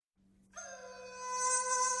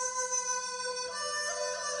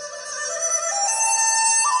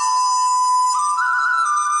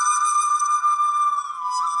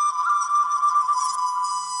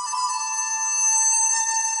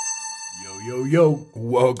Yo,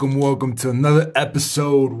 welcome to another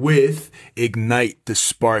episode with Ignite the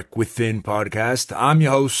Spark Within podcast. I'm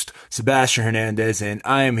your host, Sebastian Hernandez, and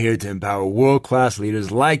I am here to empower world-class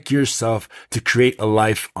leaders like yourself to create a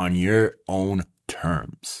life on your own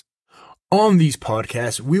terms. On these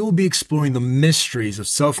podcasts, we will be exploring the mysteries of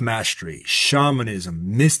self-mastery,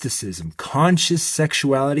 shamanism, mysticism, conscious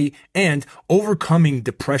sexuality, and overcoming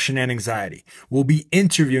depression and anxiety. We'll be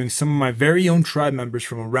interviewing some of my very own tribe members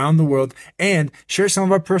from around the world and share some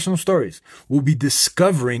of our personal stories. We'll be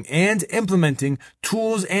discovering and implementing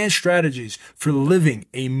tools and strategies for living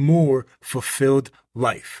a more fulfilled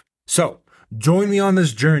life. So, join me on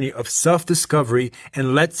this journey of self-discovery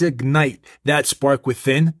and let's ignite that spark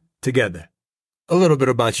within together. A little bit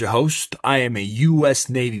about your host. I am a U.S.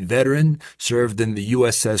 Navy veteran, served in the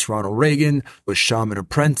USS Ronald Reagan, was shaman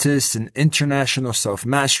apprentice, an international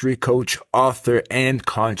self-mastery coach, author, and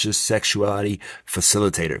conscious sexuality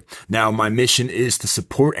facilitator. Now, my mission is to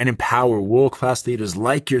support and empower world-class leaders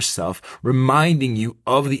like yourself, reminding you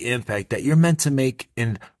of the impact that you're meant to make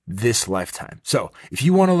in this lifetime. So, if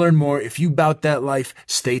you want to learn more, if you bout that life,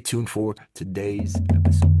 stay tuned for today's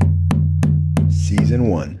episode. Season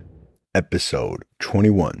 1, Episode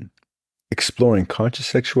 21, Exploring Conscious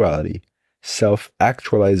Sexuality,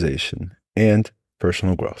 Self-Actualization, and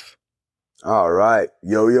Personal Growth. All right.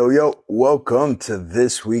 Yo. Welcome to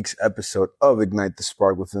this week's episode of Ignite the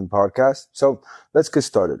Spark Within podcast. So let's get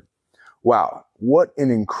started. Wow. What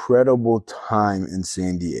an incredible time in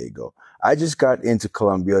San Diego. I just got into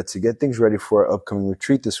Colombia to get things ready for our upcoming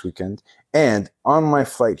retreat this weekend. And on my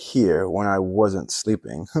flight here, when I wasn't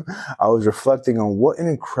sleeping, I was reflecting on what an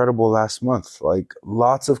incredible last month. Like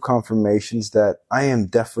lots of confirmations that I am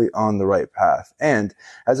definitely on the right path. And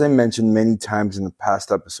as I mentioned many times in the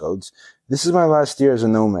past episodes, this is my last year as a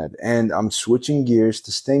nomad, and I'm switching gears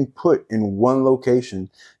to staying put in one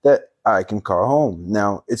location that I can call home.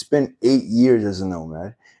 Now, it's been 8 years as a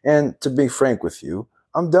nomad, and to be frank with you,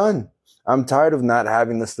 I'm done. I'm tired of not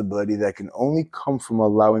having the stability that can only come from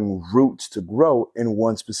allowing roots to grow in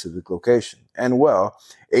one specific location. And well,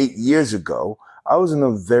 8 years ago, I was in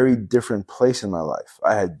a very different place in my life.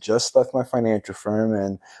 I had just left my financial firm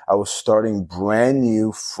and I was starting brand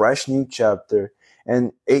new, fresh new chapter.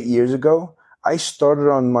 And 8 years ago, I started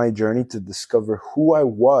on my journey to discover who I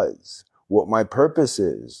was, what my purpose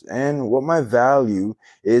is, and what my value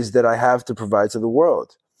is that I have to provide to the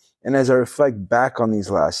world. And as I reflect back on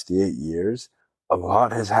these last 8 years, a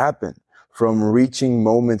lot has happened, from reaching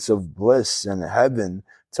moments of bliss and heaven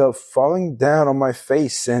to falling down on my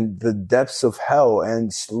face and the depths of hell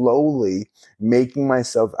and slowly making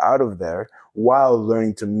myself out of there while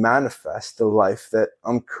learning to manifest the life that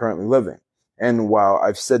I'm currently living. And while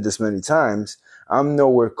I've said this many times, I'm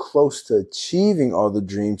nowhere close to achieving all the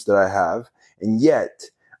dreams that I have, and yet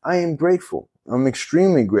I am grateful. I'm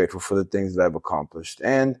extremely grateful for the things that I've accomplished.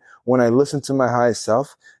 And when I listen to my highest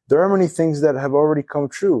self, there are many things that have already come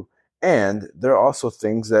true. And there are also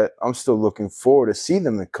things that I'm still looking forward to see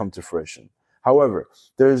them come to fruition. However,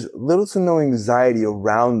 there's little to no anxiety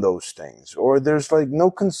around those things, or there's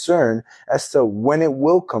no concern as to when it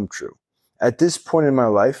will come true. At this point in my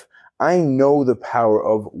life, I know the power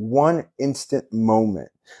of one instant moment.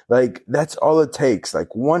 That's all it takes.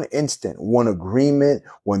 One instant, one agreement,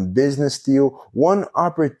 one business deal, one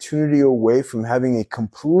opportunity away from having a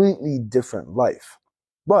completely different life.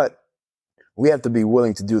 But we have to be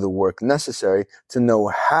willing to do the work necessary to know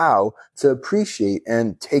how to appreciate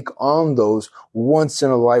and take on those once in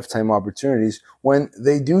a lifetime opportunities when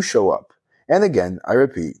they do show up. And again, I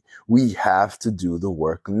repeat, we have to do the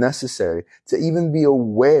work necessary to even be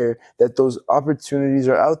aware that those opportunities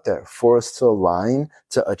are out there for us to align,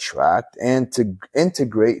 to attract, and to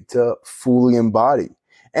integrate, to fully embody.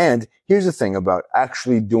 And here's the thing about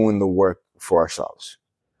actually doing the work for ourselves.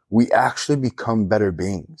 We actually become better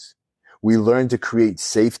beings. We learn to create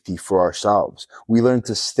safety for ourselves. We learn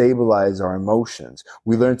to stabilize our emotions.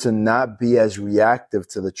 We learn to not be as reactive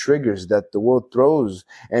to the triggers that the world throws.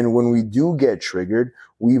 And when we do get triggered,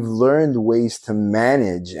 we've learned ways to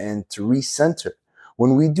manage and to recenter.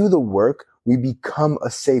 When we do the work, we become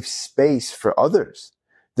a safe space for others.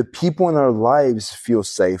 The people in our lives feel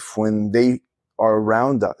safe when they are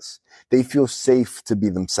around us. They feel safe to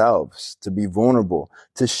be themselves, to be vulnerable,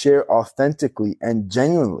 to share authentically and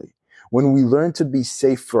genuinely. When we learn to be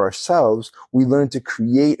safe for ourselves, we learn to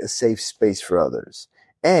create a safe space for others.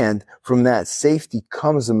 And from that safety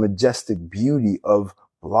comes a majestic beauty of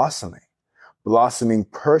blossoming. Blossoming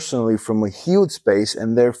personally from a healed space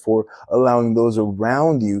and therefore allowing those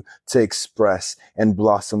around you to express and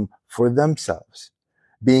blossom for themselves.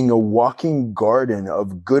 being a walking garden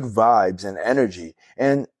of good vibes and energy.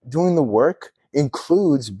 And doing the work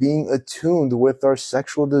includes being attuned with our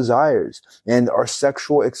sexual desires and our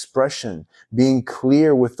sexual expression, being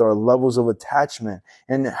clear with our levels of attachment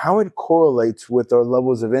and how it correlates with our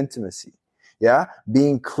levels of intimacy. Yeah,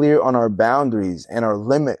 being clear on our boundaries and our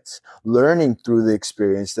limits, learning through the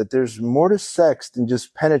experience that there's more to sex than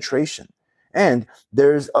just penetration. And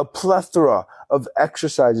there's a plethora of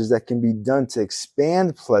exercises that can be done to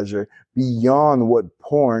expand pleasure beyond what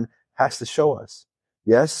porn has to show us.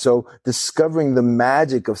 Yes, so discovering the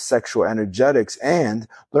magic of sexual energetics and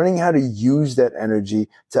learning how to use that energy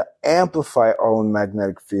to amplify our own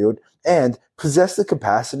magnetic field and possess the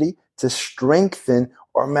capacity to strengthen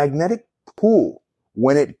our magnetic pool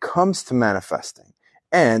when it comes to manifesting.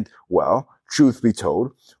 And, well, truth be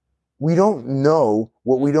told, we don't know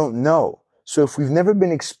what we don't know. So if we've never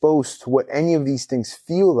been exposed to what any of these things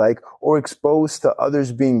feel like or exposed to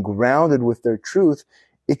others being grounded with their truth,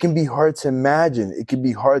 it can be hard to imagine. It can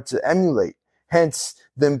be hard to emulate. Hence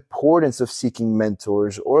the importance of seeking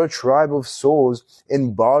mentors or a tribe of souls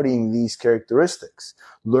embodying these characteristics,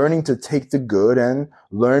 learning to take the good and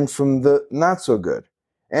learn from the not so good.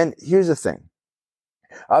 And here's the thing.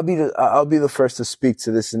 I'll be the first to speak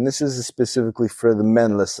to this, and this is specifically for the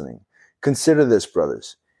men listening. Consider this,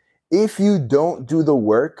 brothers. If you don't do the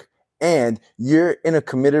work and you're in a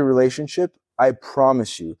committed relationship, I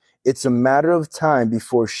promise you, it's a matter of time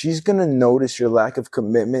before she's going to notice your lack of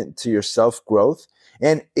commitment to your self-growth.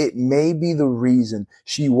 And it may be the reason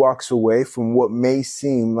she walks away from what may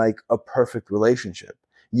seem like a perfect relationship,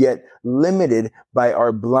 yet limited by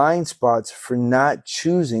our blind spots for not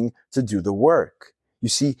choosing to do the work. You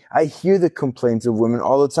see, I hear the complaints of women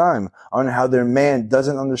all the time on how their man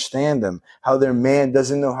doesn't understand them, how their man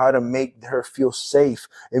doesn't know how to make her feel safe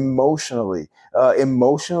emotionally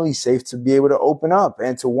safe to be able to open up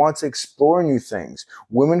and to want to explore new things.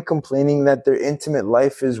 Women complaining that their intimate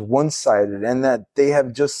life is one-sided and that they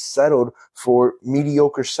have just settled for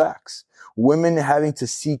mediocre sex. Women having to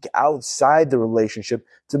seek outside the relationship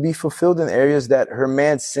to be fulfilled in areas that her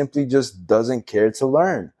man simply just doesn't care to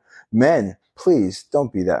learn. Men, please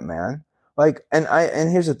don't be that man.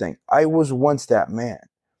 And here's the thing. I was once that man.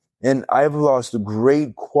 And I've lost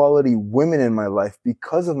great quality women in my life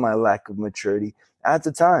because of my lack of maturity at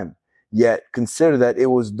the time. Yet consider that it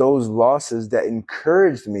was those losses that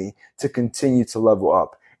encouraged me to continue to level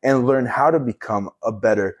up and learn how to become a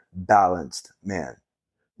better balanced man.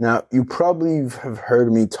 Now, you probably have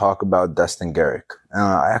heard me talk about Dustin Garrick.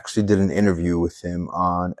 I actually did an interview with him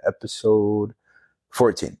on episode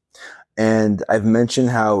 14. And I've mentioned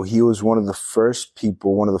how he was one of the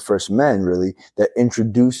first men really, that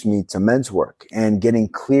introduced me to men's work and getting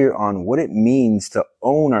clear on what it means to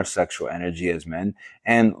own our sexual energy as men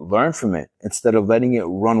and learn from it instead of letting it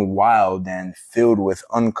run wild and filled with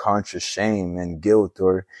unconscious shame and guilt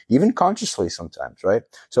or even consciously sometimes, right?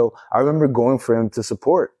 So I remember going for him to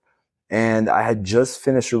support. And I had just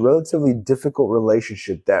finished a relatively difficult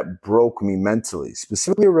relationship that broke me mentally,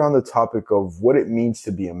 specifically around the topic of what it means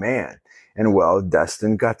to be a man. And well,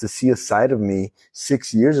 Destin got to see a side of me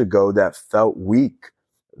 6 years ago that felt weak,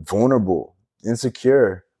 vulnerable,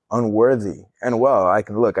 insecure, unworthy. And well, I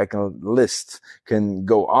can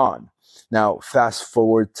go on. Now, fast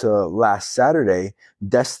forward to last Saturday,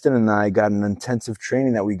 Destin and I got an intensive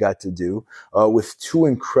training that we got to do with two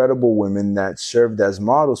incredible women that served as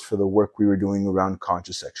models for the work we were doing around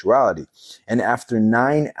conscious sexuality. And after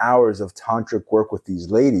 9 hours of tantric work with these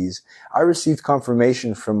ladies, I received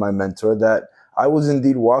confirmation from my mentor that I was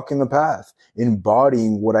indeed walking the path,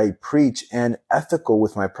 embodying what I preach and ethical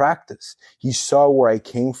with my practice. He saw where I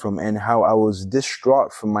came from and how I was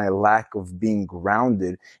distraught from my lack of being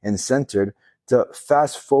grounded and centered, to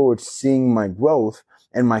fast forward seeing my growth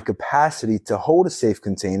and my capacity to hold a safe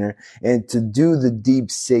container and to do the deep,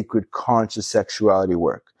 sacred, conscious sexuality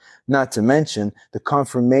work. Not to mention the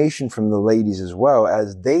confirmation from the ladies as well,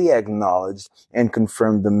 as they acknowledged and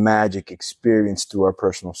confirmed the magic experience through our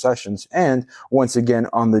personal sessions and once again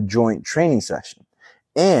on the joint training session.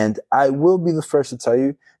 And I will be the first to tell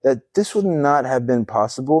you that this would not have been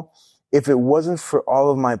possible if it wasn't for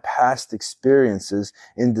all of my past experiences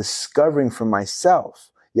in discovering for myself.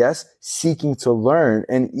 Yes, seeking to learn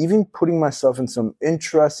and even putting myself in some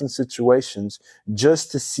interesting situations just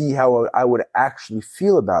to see how I would actually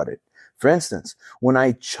feel about it. For instance, when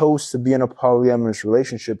I chose to be in a polyamorous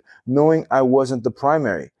relationship, knowing I wasn't the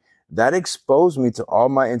primary, that exposed me to all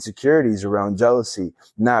my insecurities around jealousy,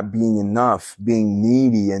 not being enough, being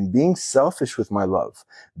needy, and being selfish with my love.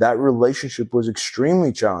 That relationship was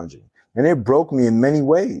extremely challenging, and it broke me in many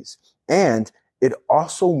ways. And it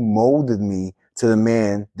also molded me to the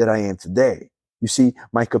man that I am today. You see,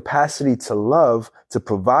 my capacity to love, to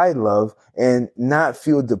provide love, and not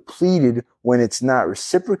feel depleted when it's not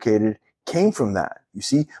reciprocated came from that. You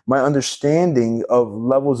see, my understanding of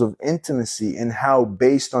levels of intimacy and how,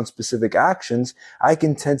 based on specific actions, I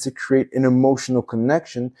can tend to create an emotional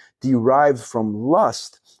connection derived from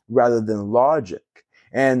lust rather than logic,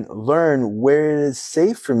 and learn where it is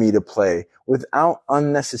safe for me to play without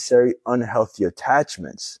unnecessary, unhealthy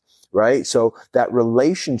attachments. Right? So that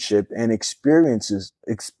relationship and experience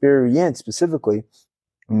specifically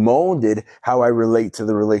molded how I relate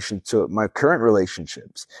to my current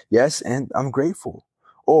relationships. Yes, and I'm grateful.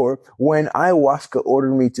 Or when ayahuasca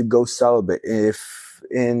ordered me to go celibate,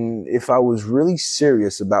 if I was really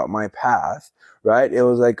serious about my path, right? It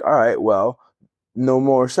was like, all right, well, no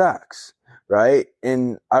more sex, right?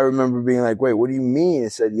 And I remember being like, wait, what do you mean?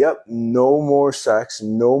 It said, yep, no more sex,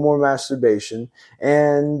 no more masturbation.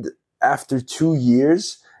 And after 2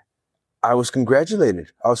 years, I was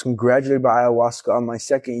congratulated. I was congratulated by ayahuasca on my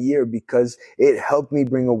second year because it helped me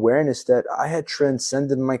bring awareness that I had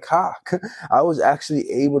transcended my cock. I was actually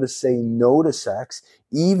able to say no to sex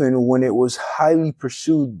even when it was highly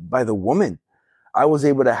pursued by the woman. I was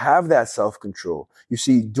able to have that self-control. You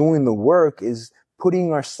see, doing the work is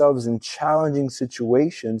putting ourselves in challenging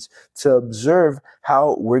situations to observe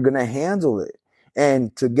how we're going to handle it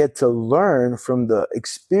and to get to learn from the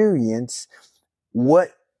experience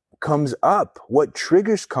what comes up, what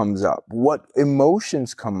triggers comes up, what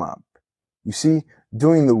emotions come up. You see,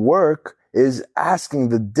 doing the work is asking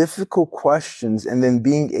the difficult questions and then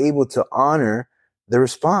being able to honor the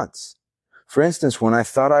response. For instance, when I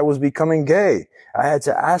thought I was becoming gay, I had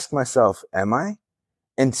to ask myself, am I?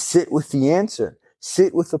 And sit with the answer,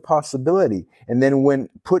 sit with the possibility. And then when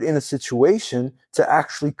put in a situation to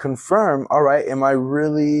actually confirm, all right, am I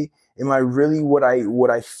really what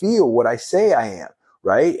I feel, what I say I am?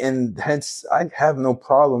 Right. And hence I have no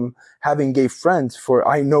problem having gay friends, for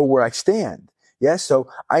I know where I stand. Yes. So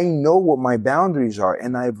I know what my boundaries are,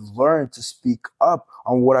 and I've learned to speak up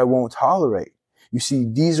on what I won't tolerate. You see,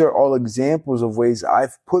 these are all examples of ways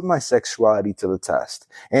I've put my sexuality to the test,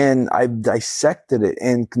 and I've dissected it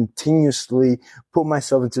and continuously put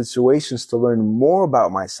myself into situations to learn more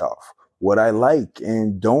about myself, what I like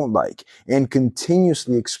and don't like, and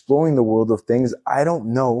continuously exploring the world of things I don't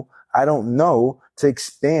know to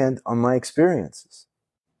expand on my experiences.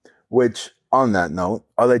 Which, on that note,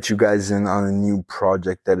 I'll let you guys in on a new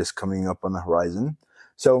project that is coming up on the horizon.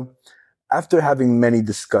 So, after having many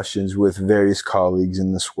discussions with various colleagues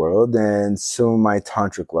in this world and some of my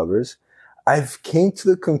tantric lovers, I've came to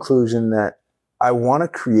the conclusion that I want to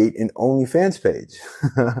create an OnlyFans page.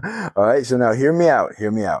 All right. So now hear me out.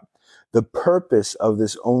 Hear me out. The purpose of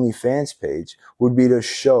this OnlyFans page would be to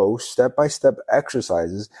show step-by-step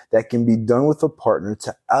exercises that can be done with a partner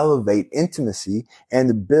to elevate intimacy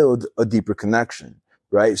and build a deeper connection.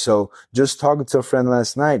 Right. So just talking to a friend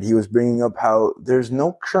last night, he was bringing up how there's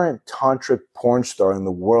no current tantric porn star in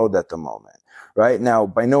the world at the moment. Right now,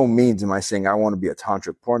 by no means am I saying I want to be a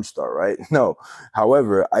tantric porn star, right? No.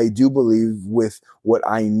 However, I do believe with what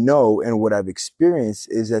I know and what I've experienced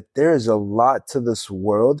is that there is a lot to this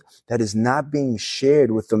world that is not being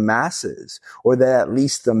shared with the masses, or that at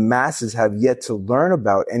least the masses have yet to learn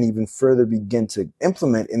about and even further begin to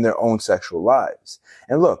implement in their own sexual lives.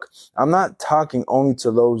 And look, I'm not talking only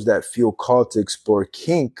to those that feel called to explore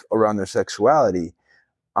kink around their sexuality.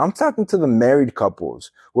 I'm talking to the married couples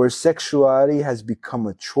where sexuality has become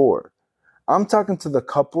a chore. I'm talking to the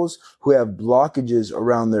couples who have blockages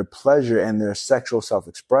around their pleasure and their sexual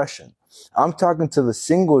self-expression. I'm talking to the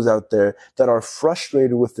singles out there that are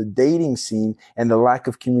frustrated with the dating scene and the lack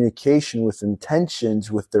of communication with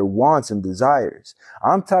intentions with their wants and desires.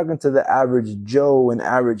 I'm talking to the average Joe and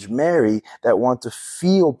average Mary that want to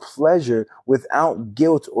feel pleasure without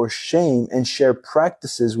guilt or shame and share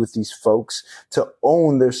practices with these folks to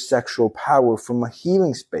own their sexual power from a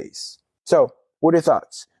healing space. So, what are your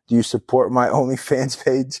thoughts? Do you support my OnlyFans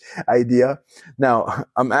page idea? Now,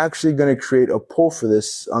 I'm actually going to create a poll for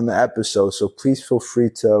this on the episode, so please feel free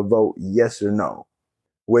to vote yes or no.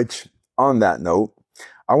 Which, on that note,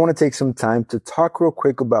 I want to take some time to talk real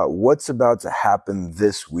quick about what's about to happen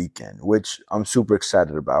this weekend, which I'm super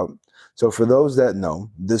excited about. So for those that know,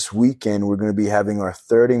 this weekend we're going to be having our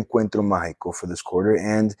third Encuentro Mágico for this quarter,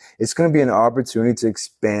 and it's going to be an opportunity to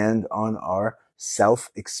expand on our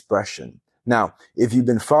self-expression. Now, if you've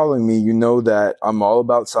been following me, you know that I'm all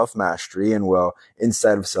about self-mastery, and well,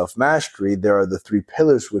 inside of self-mastery, there are the three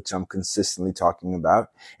pillars which I'm consistently talking about,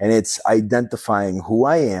 and it's identifying who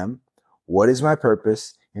I am, what is my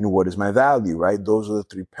purpose, and what is my value, right? Those are the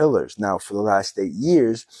three pillars. Now, for the last 8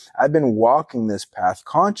 years, I've been walking this path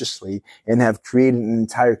consciously and have created an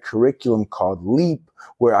entire curriculum called LEAP,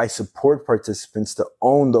 where I support participants to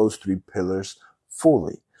own those three pillars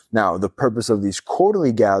fully. Now, the purpose of these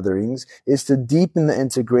quarterly gatherings is to deepen the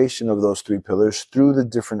integration of those three pillars through the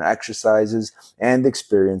different exercises and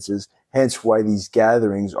experiences. Hence why these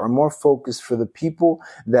gatherings are more focused for the people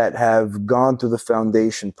that have gone through the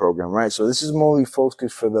foundation program, right? So this is more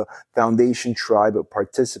focused for the foundation tribe of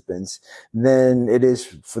participants than it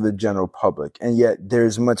is for the general public. And yet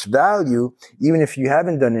there's much value even if you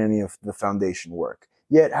haven't done any of the foundation work.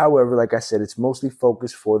 Yet, however, like I said, it's mostly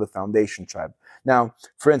focused for the foundation tribe. Now,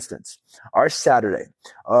 for instance, our Saturday,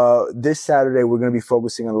 this Saturday, we're going to be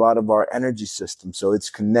focusing on a lot of our energy system. So it's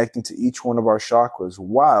connecting to each one of our chakras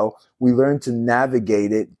while we learn to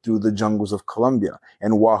navigate it through the jungles of Colombia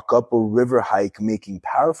and walk up a river hike, making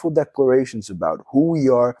powerful declarations about who we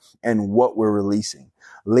are and what we're releasing.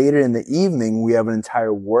 Later in the evening, we have an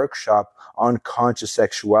entire workshop on conscious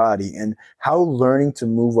sexuality and how learning to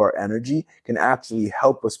move our energy can actually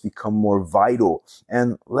help us become more vital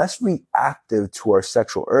and less reactive to our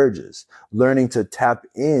sexual urges, learning to tap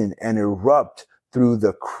in and erupt through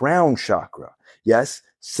the crown chakra. Yes,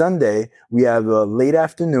 Sunday, we have a late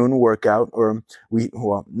afternoon workout, we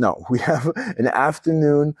have an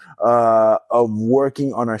afternoon of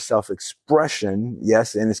working on our self-expression.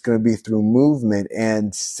 Yes, and it's going to be through movement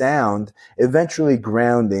and sound, eventually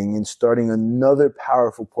grounding and starting another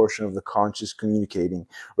powerful portion of the conscious communicating,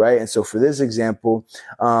 right? And so for this example,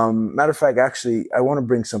 matter of fact, actually, I want to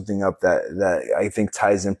bring something up that I think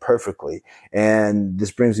ties in perfectly. And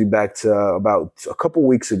this brings me back to about a couple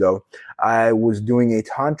weeks ago. I was doing a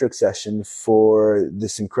tantric session for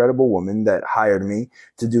this incredible woman that hired me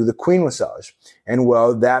to do the queen massage. And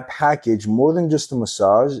well, that package, more than just a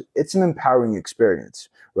massage, it's an empowering experience,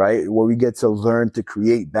 right? Where we get to learn to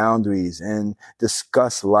create boundaries and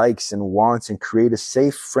discuss likes and wants and create a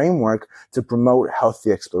safe framework to promote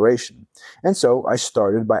healthy exploration. And so I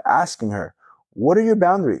started by asking her, "What are your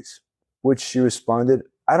boundaries?" Which she responded,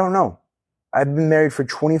 "I don't know. I've been married for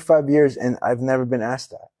 25 years and I've never been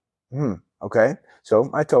asked that." Okay. So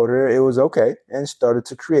I told her it was okay and started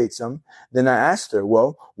to create some. Then I asked her,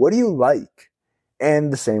 "Well, what do you like?"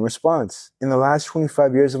 And the same response. "In the last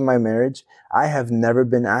 25 years of my marriage, I have never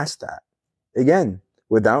been asked that." Again,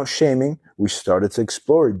 without shaming, we started to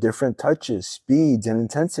explore different touches, speeds, and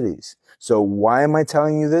intensities. So why am I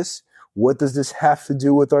telling you this? What does this have to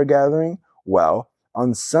do with our gathering? Well,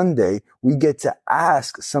 on Sunday, we get to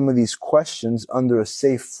ask some of these questions under a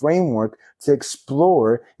safe framework to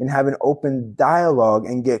explore and have an open dialogue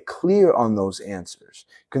and get clear on those answers.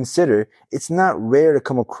 Consider, it's not rare to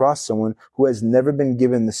come across someone who has never been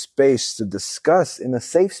given the space to discuss in a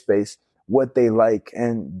safe space what they like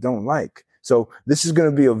and don't like. So this is going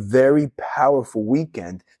to be a very powerful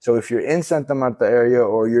weekend. So if you're in Santa Marta area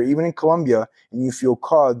or you're even in Colombia and you feel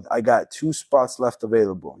called, I got 2 spots left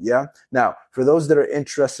available. Yeah. Now, for those that are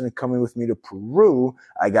interested in coming with me to Peru,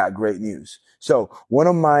 I got great news. So one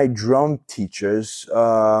of my drum teachers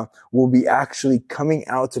will be actually coming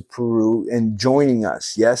out to Peru and joining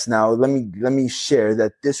us. Yes. Now let me share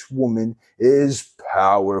that this woman is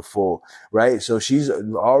powerful, right? So she's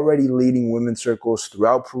already leading women's circles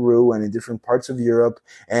throughout Peru and in different parts of Europe.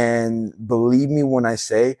 And believe me when I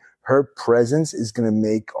say her presence is going to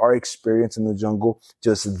make our experience in the jungle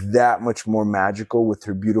just that much more magical with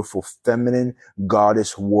her beautiful feminine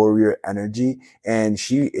goddess warrior energy. And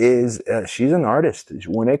she's an artist.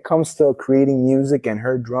 When it comes to creating music and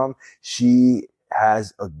her drum, she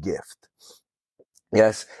has a gift.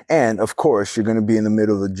 Yes. And of course, you're going to be in the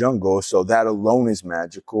middle of the jungle. So that alone is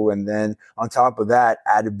magical. And then on top of that,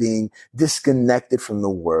 added being disconnected from the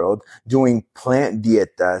world, doing plant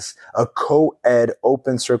dietas, a co-ed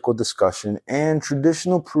open circle discussion, and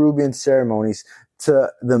traditional Peruvian ceremonies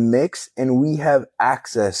to the mix, and we have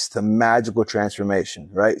access to magical transformation,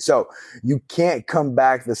 right? So you can't come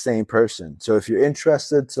back the same person. So if you're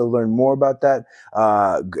interested to learn more about that,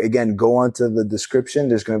 again, go onto the description.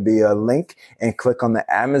 There's going to be a link and click on the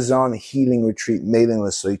Amazon Healing Retreat mailing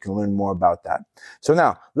list so you can learn more about that. So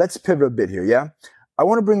now let's pivot a bit here. Yeah. I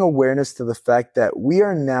want to bring awareness to the fact that we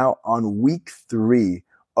are now on week 3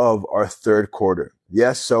 of our 3rd quarter.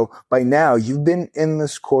 Yes. So by now you've been in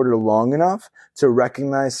this quarter long enough to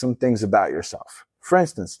recognize some things about yourself. For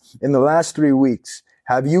instance, in the last 3 weeks,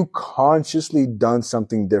 have you consciously done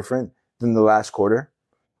something different than the last quarter?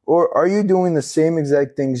 Or are you doing the same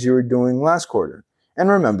exact things you were doing last quarter? And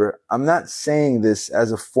remember, I'm not saying this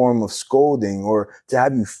as a form of scolding or to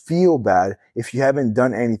have you feel bad if you haven't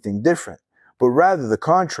done anything different. but rather the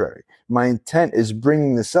contrary. My intent is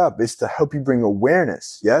bringing this up is to help you bring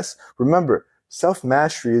awareness. Yes? Remember,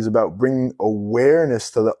 self-mastery is about bringing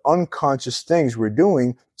awareness to the unconscious things we're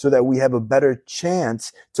doing so that we have a better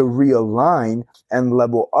chance to realign and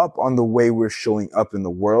level up on the way we're showing up in the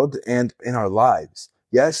world and in our lives.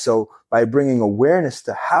 Yes? So by bringing awareness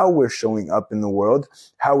to how we're showing up in the world,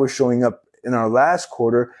 how we're showing up in our last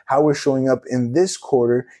quarter, how we're showing up in this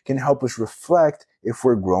quarter can help us reflect if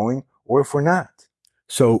we're growing or if we're not.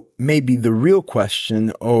 So maybe the real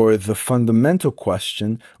question or the fundamental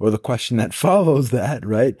question or the question that follows that,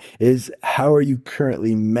 right, is how are you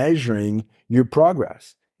currently measuring your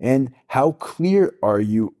progress? And how clear are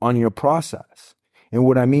you on your process? And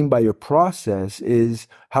what I mean by your process is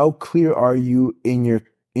how clear are you in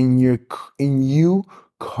you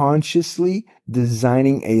consciously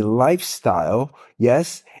designing a lifestyle,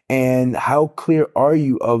 yes? And how clear are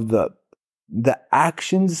you of the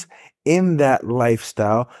actions in that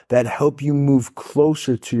lifestyle that help you move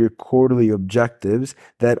closer to your quarterly objectives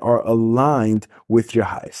that are aligned with your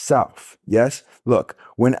highest self? Yes. Look,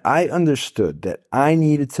 when I understood that I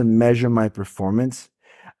needed to measure my performance,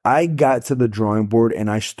 I got to the drawing board and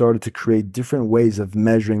I started to create different ways of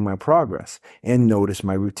measuring my progress and notice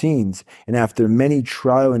my routines. And after many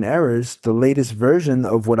trial and errors, the latest version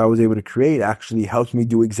of what I was able to create actually helped me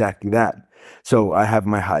do exactly that. So I have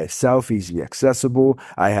my highest self easily accessible.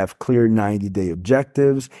 I have clear 90-day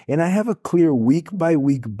objectives, and I have a clear week by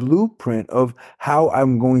week blueprint of how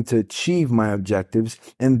I'm going to achieve my objectives.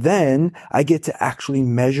 And then I get to actually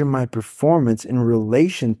measure my performance in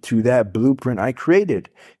relation to that blueprint I created.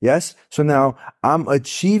 Yes. So now I'm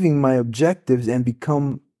achieving my objectives and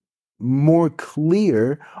become more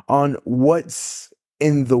clear on what's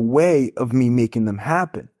in the way of me making them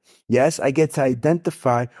happen. Yes, I get to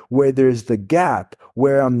identify where there's the gap,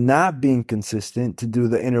 where I'm not being consistent to do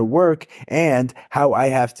the inner work, and how I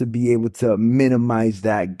have to be able to minimize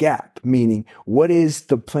that gap. Meaning, what is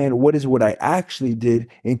the plan? What is what I actually did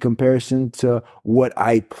in comparison to what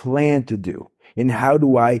I plan to do? And how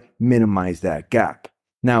do I minimize that gap?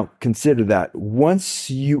 Now, consider that once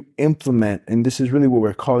you implement, and this is really what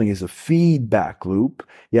we're calling is a feedback loop.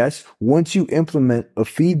 Yes. Once you implement a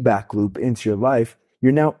feedback loop into your life,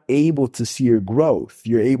 you're now able to see your growth.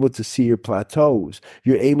 You're able to see your plateaus.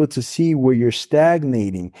 You're able to see where you're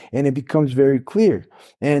stagnating, and it becomes very clear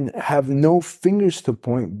and have no fingers to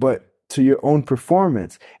point, but to your own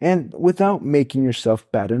performance, and without making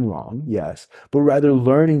yourself bad and wrong, yes, but rather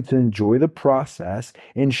learning to enjoy the process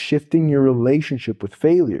and shifting your relationship with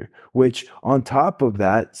failure, which on top of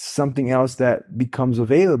that, something else that becomes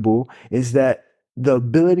available is that the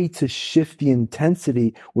ability to shift the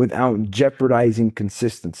intensity without jeopardizing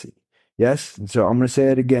consistency. Yes. So I'm going to say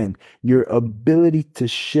that again. Your ability to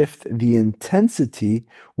shift the intensity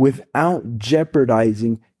without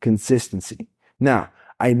jeopardizing consistency. Now,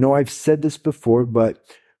 I know I've said this before, but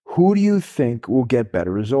who do you think will get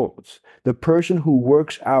better results? The person who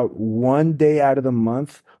works out one day out of the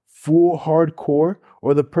month, full hardcore,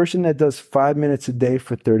 or the person that does 5 minutes a day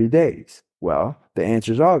for 30 days? Well, the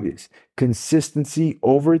answer is obvious. Consistency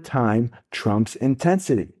over time trumps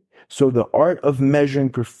intensity. So the art of measuring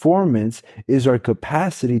performance is our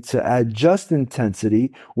capacity to adjust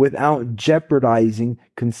intensity without jeopardizing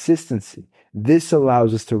consistency. This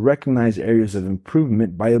allows us to recognize areas of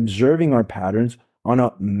improvement by observing our patterns on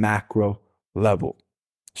a macro level.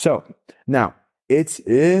 So now it's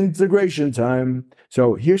integration time.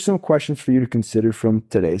 So here's some questions for you to consider from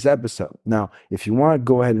today's episode. Now, if you want,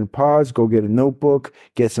 go ahead and pause, go get a notebook,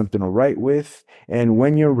 get something to write with. And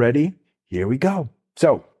when you're ready, here we go.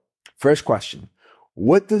 So, first question: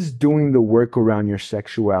 what does doing the work around your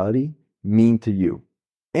sexuality mean to you?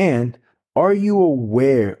 And are you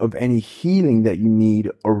aware of any healing that you need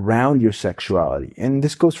around your sexuality? And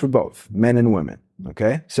this goes for both men and women.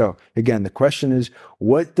 Okay. So again, the question is,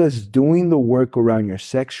 what does doing the work around your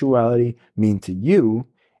sexuality mean to you?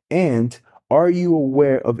 And are you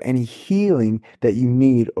aware of any healing that you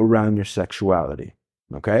need around your sexuality?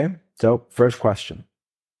 Okay. So first question.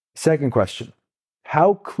 Second question: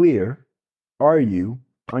 how clear are you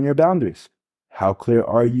on your boundaries? How clear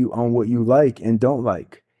are you on what you like and don't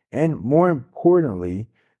like? And more importantly,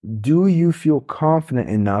 do you feel confident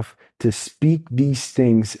enough to speak these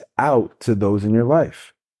things out to those in your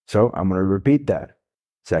life? So I'm going to repeat that.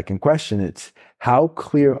 Second question, it's how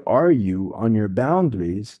clear are you on your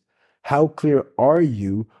boundaries? How clear are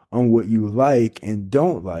you on what you like and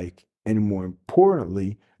don't like? And more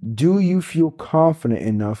importantly, do you feel confident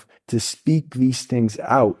enough to speak these things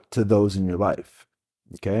out to those in your life?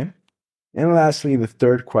 Okay. And lastly, the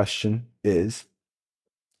third question is,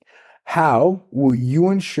 how will you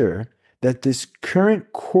ensure that this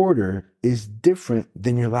current quarter is different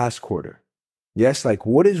than your last quarter? Yes, like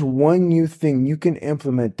what is one new thing you can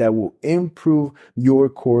implement that will improve your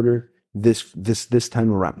quarter this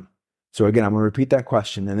time around? So again, I'm going to repeat that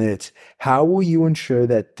question, and it's how will you ensure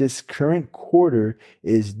that this current quarter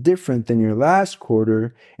is different than your last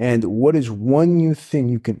quarter, and what is one new thing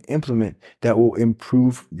you can implement that will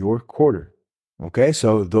improve your quarter? Okay,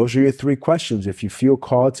 so those are your three questions. If you feel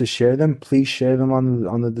called to share them, please share them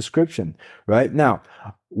on the description. Right now,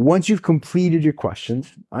 once you've completed your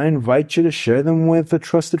questions, I invite you to share them with a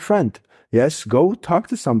trusted friend. Yes, go talk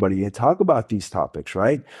to somebody and talk about these topics,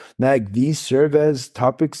 right? Like these serve as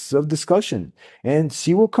topics of discussion and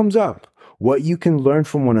see what comes up, what you can learn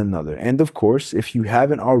from one another. And of course, if you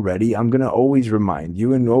haven't already, I'm going to always remind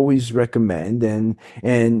you and always recommend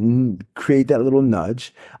and create that little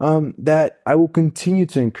nudge that I will continue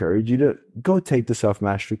to encourage you to go take the self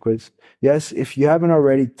mastery quiz. Yes, if you haven't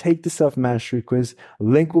already, take the self mastery quiz.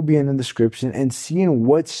 Link will be in the description and see in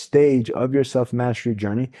what stage of your self mastery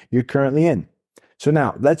journey you're currently in. So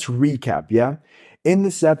now let's recap. Yeah. In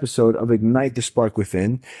this episode of Ignite the Spark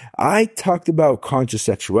Within, I talked about conscious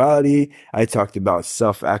sexuality, I talked about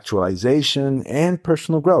self actualization, and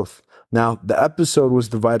personal growth. Now, the episode was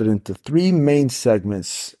divided into three main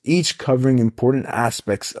segments, each covering important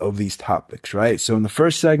aspects of these topics, right? So in the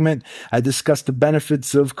first segment, I discussed the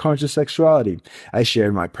benefits of conscious sexuality. I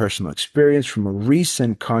shared my personal experience from a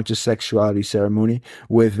recent conscious sexuality ceremony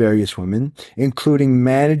with various women, including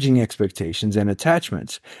managing expectations and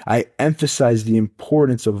attachments. I emphasized the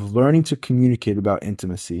importance of learning to communicate about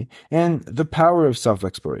intimacy and the power of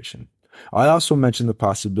self-exploration. I also mentioned the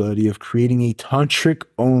possibility of creating a tantric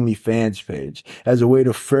OnlyFans page as a way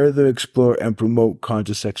to further explore and promote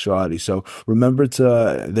conscious sexuality. So remember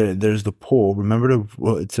there's the poll. Remember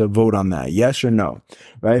to vote on that, yes or no,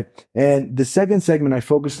 right? And the second segment, I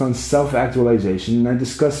focused on self-actualization, and I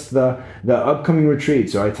discussed the upcoming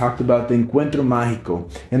retreat. So I talked about the Encuentro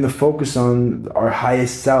Mágico and the focus on our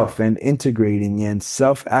highest self and integrating and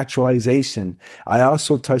self-actualization. I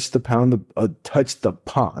also touched upon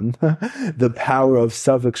the power of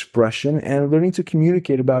self-expression and learning to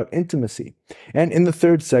communicate about intimacy. And in the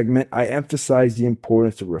third segment, I emphasized the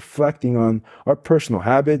importance of reflecting on our personal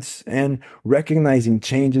habits and recognizing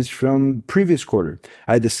changes from previous quarter.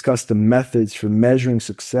 I discussed the methods for measuring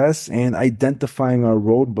success and identifying our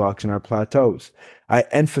roadblocks and our plateaus. I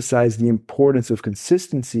emphasized the importance of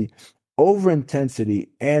consistency over intensity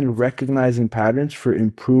and recognizing patterns for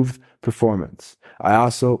improved performance. I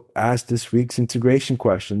also asked this week's integration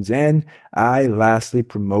questions, and I lastly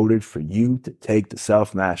promoted for you to take the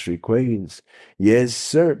self mastery quiz. Yes,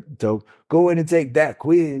 sir. So go ahead and take that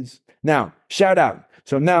quiz. Now, shout out.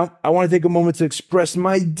 So now I want to take a moment to express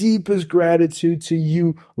my deepest gratitude to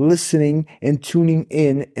you listening and tuning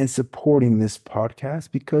in and supporting this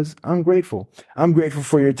podcast because I'm grateful. I'm grateful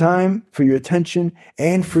for your time, for your attention,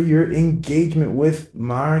 and for your engagement with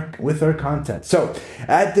our content. So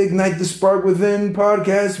at the Ignite the Spark Within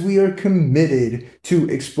podcast, we are committed to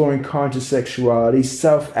exploring conscious sexuality,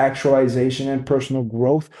 self-actualization, and personal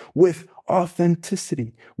growth with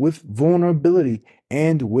authenticity, with vulnerability,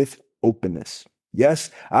 and with openness.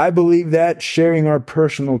 Yes, I believe that sharing our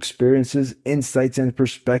personal experiences, insights, and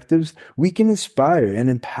perspectives, we can inspire and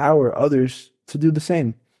empower others to do the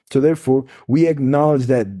same. So therefore, we acknowledge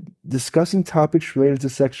that discussing topics related to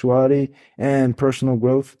sexuality and personal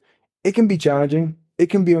growth, it can be challenging. It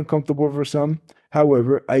can be uncomfortable for some.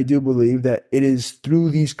 However, I do believe that it is through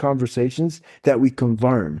these conversations that we can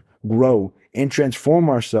learn, grow, and transform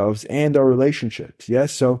ourselves and our relationships.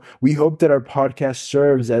 Yes. So we hope that our podcast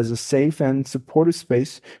serves as a safe and supportive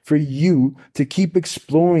space for you to keep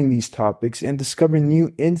exploring these topics and discovering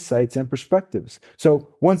new insights and perspectives. So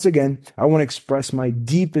once again, I want to express my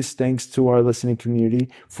deepest thanks to our listening community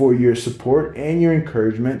for your support and your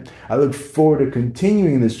encouragement. I look forward to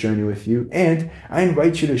continuing this journey with you, and I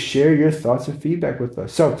invite you to share your thoughts and feedback with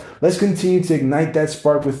us. So let's continue to ignite that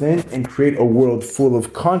spark within and create a world full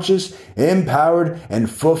of conscious, empowered, and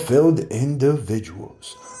fulfilled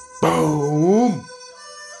individuals. Boom!